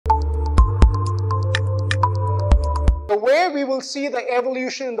The way we will see the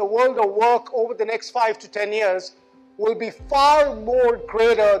evolution in the world of work over the next 5 to 10 years will be far more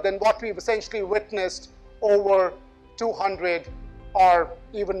greater than what we've essentially witnessed over 200 or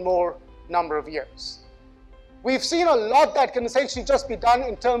even more number of years. We've seen a lot that can essentially just be done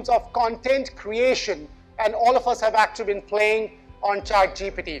in terms of content creation, and all of us have actually been playing on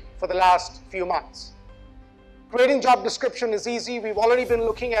ChatGPT for the last few months. Creating job description is easy. We've already been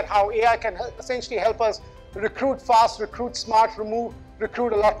looking at how AI can essentially help us recruit fast, recruit smart,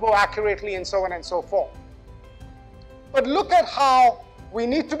 recruit a lot more accurately, and so on and so forth. But look at how we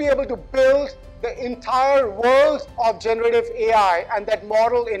need to be able to build the entire world of generative AI and that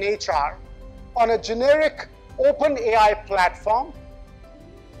model in HR on a generic open AI platform.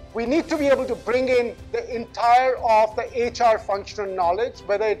 We need to be able to bring in the entire of the HR functional knowledge,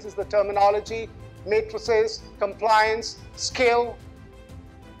 whether it is the terminology, matrices, compliance, skill,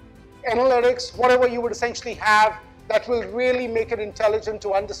 analytics, whatever you would essentially have that will really make it intelligent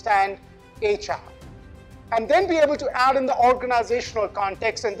to understand HR. And then be able to add in the organizational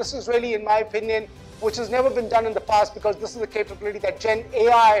context, and this is really, in my opinion, which has never been done in the past, because this is the capability that Gen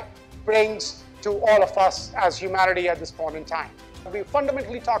AI brings to all of us as humanity at this point in time. We're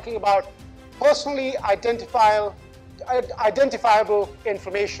fundamentally talking about personally identifiable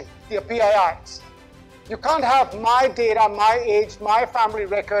information, the PIIs. You can't have my data, my age, my family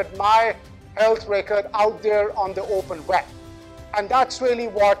record, my health record out there on the open web. And that's really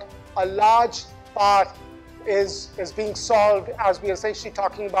what a large part is being solved as we're essentially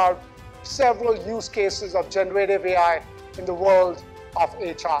talking about several use cases of generative AI in the world of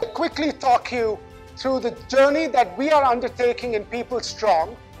HR. I'll quickly talk you through the journey that we are undertaking in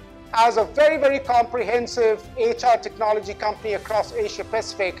PeopleStrong as a very, very comprehensive HR technology company across Asia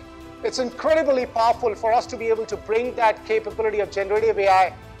Pacific. It's incredibly powerful for us to be able to bring that capability of generative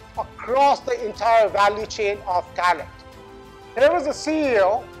AI across the entire value chain of talent. Here is the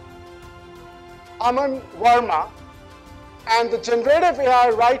CEO, Aman Verma, and the generative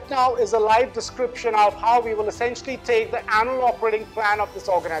AI right now is a live description of how we will essentially take the annual operating plan of this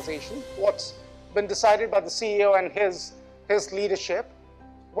organization, what's been decided by the CEO and his leadership,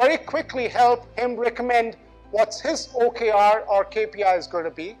 very quickly help him recommend what's his OKR or KPI is going to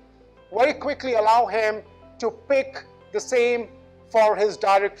be, very quickly allow him to pick the same for his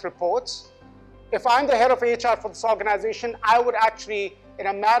direct reports. If I'm the head of HR for this organization, I would actually, in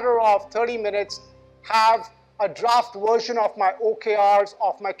a matter of 30 minutes, have a draft version of my OKRs,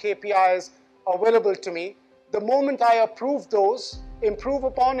 of my KPIs available to me. The moment I approve those, improve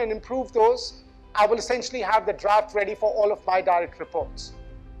upon and improve those, I will essentially have the draft ready for all of my direct reports.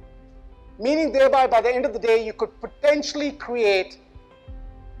 Meaning thereby, by the end of the day, you could potentially create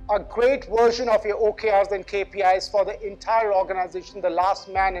a great version of your OKRs and KPIs for the entire organization, the last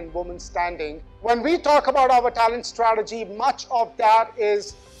man and woman standing. When we talk about our talent strategy, much of that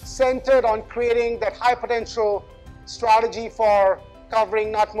is centered on creating that high potential strategy for covering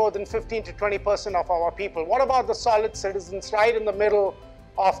not more than 15 to 20% of our people. What about the solid citizens right in the middle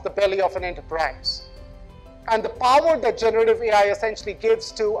of the belly of an enterprise? And the power that generative AI essentially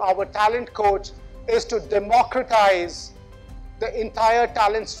gives to our talent coach is to democratize the entire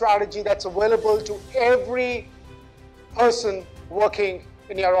talent strategy that's available to every person working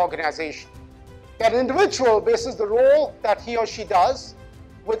in your organization. That individual, bases the role that he or she does,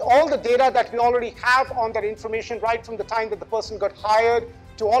 with all the data that we already have on that information, right from the time that the person got hired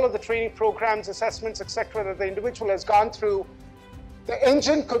to all of the training programs, assessments, etc., that the individual has gone through, the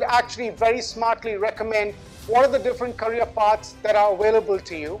engine could actually very smartly recommend what are the different career paths that are available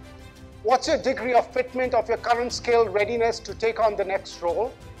to you. What's your degree of fitment of your current skill readiness to take on the next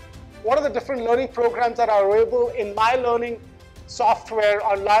role? What are the different learning programs that are available in my learning software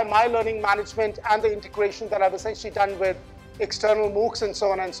or my learning management and the integration that I've essentially done with external MOOCs and so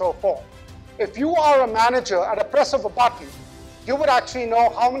on and so forth. If you are a manager, at a press of a button, you would actually know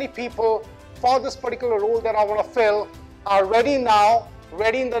how many people for this particular role that I want to fill are ready now,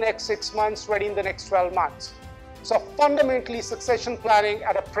 ready in the next 6 months, ready in the next 12 months. So fundamentally succession planning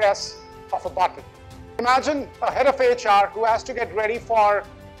at a press of a button. Imagine a head of HR who has to get ready for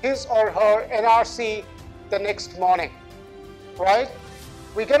his or her NRC the next morning, right?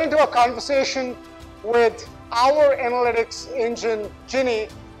 We get into a conversation with our analytics engine, Ginny,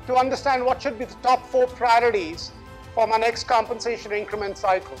 to understand what should be the top 4 priorities for my next compensation increment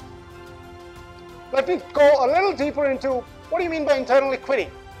cycle. Let me go a little deeper into what do you mean by internal equity?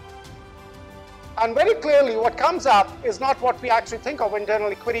 And very clearly, what comes up is not what we actually think of internal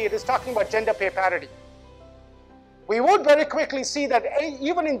equity. It is talking about gender pay parity. We would very quickly see that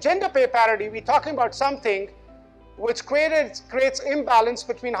even in gender pay parity, we're talking about something which creates imbalance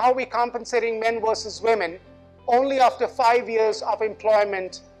between how we're compensating men versus women only after 5 years of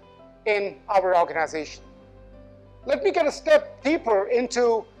employment in our organization. Let me get a step deeper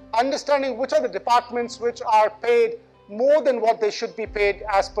into understanding which are the departments which are paid more than what they should be paid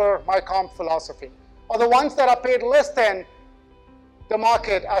as per my comp philosophy, or the ones that are paid less than the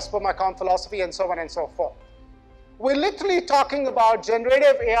market as per my comp philosophy, and so on and so forth. We're literally talking about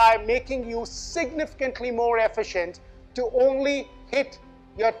generative AI making you significantly more efficient to only hit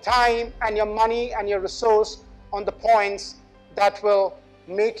your time and your money and your resource on the points that will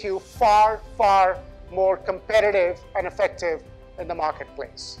make you far, far more competitive and effective in the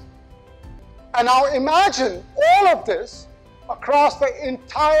marketplace. And now imagine all of this across the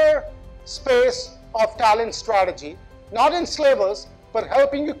entire space of talent strategy, not in slavers, but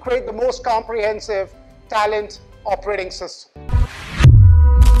helping you create the most comprehensive talent operating system.